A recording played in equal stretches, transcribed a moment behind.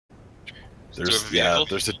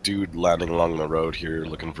There's a dude landing along the road here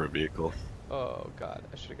looking for a vehicle. Oh god,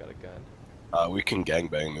 I should have got a gun. We can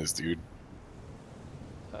gangbang this dude.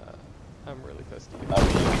 I'm really close to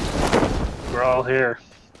you. We're all here.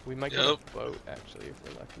 We might get a boat actually if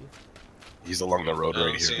we're lucky. He's along the road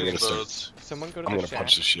right here. I'm gonna Someone go to I'm the gonna shack.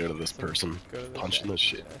 punch the shit out of this person. Punching the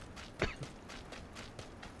shit. Yeah.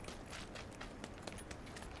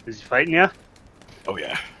 Is he fighting ya? Oh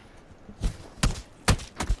yeah.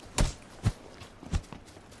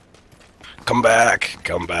 Come back!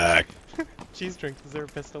 Come back! Cheese drink, is there a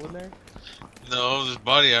pistol in there? No, there's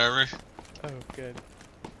body armor. Oh, good.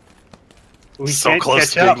 We So can't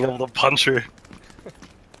close catch to up. being able to punch her.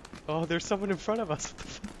 Oh, there's someone in front of us. What the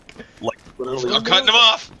fuck? Like literally. I'm cutting him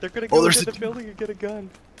off! They're gonna go there's into a the building and get a gun.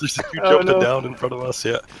 There's a dude Oh, jumping no. down in front of us.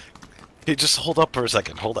 Yeah. Hey, just hold up for a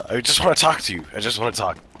second. Hold up. I just want to talk to you. I just want to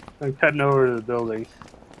talk. I'm cutting over to the building.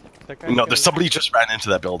 That guy's No, gonna- there's somebody just ran into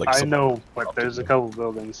that building. I know, but there's a couple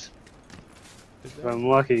buildings. Is If there? I'm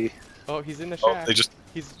lucky. Oh, he's in the Oh, shack. they just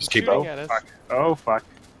He's keep shooting out? at us. Fuck. Oh, fuck.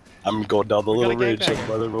 I'm going down the We little gotta ridge gangbang of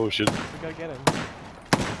Mother Motion. We gotta get him.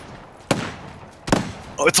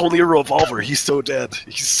 Oh, it's only a revolver. He's so dead.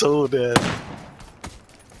 He's so dead.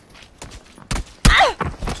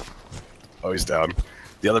 Oh, he's down.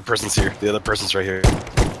 The other person's here. The other person's right here.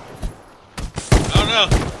 Oh no!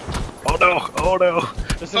 Oh no! Oh no!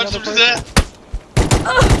 There's Punch another him to person. death!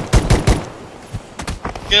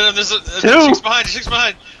 Get him, there's a Two. chick's behind, chick's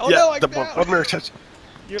behind! Oh yeah, no, I'm the down. one touch.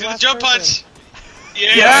 Your Do the last jump person. punch!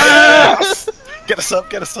 Yeah! Yes! Get us up!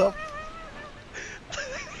 Get us up!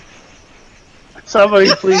 Somebody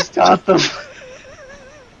please taunt them.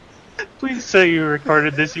 Please say you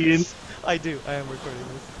recorded this, Ian. I do. I am recording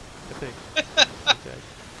this. I think. Okay.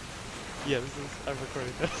 Yeah, I'm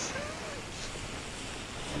recording this.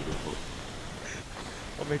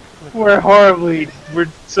 I'll make. We're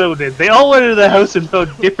so dead. They all went into the house and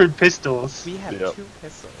found different pistols. We have Yep. 2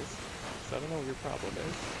 pistols, so I don't know what your problem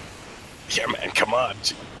is. Yeah, man, come on.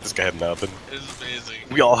 Gee, this guy had nothing. It is amazing.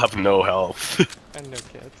 We all have no health. And no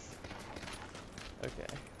kids.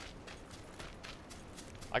 Okay.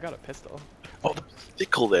 I got a pistol. Oh, the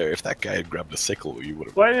sickle there. If that guy had grabbed a sickle, you would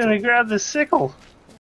have. Why didn't I grab the sickle?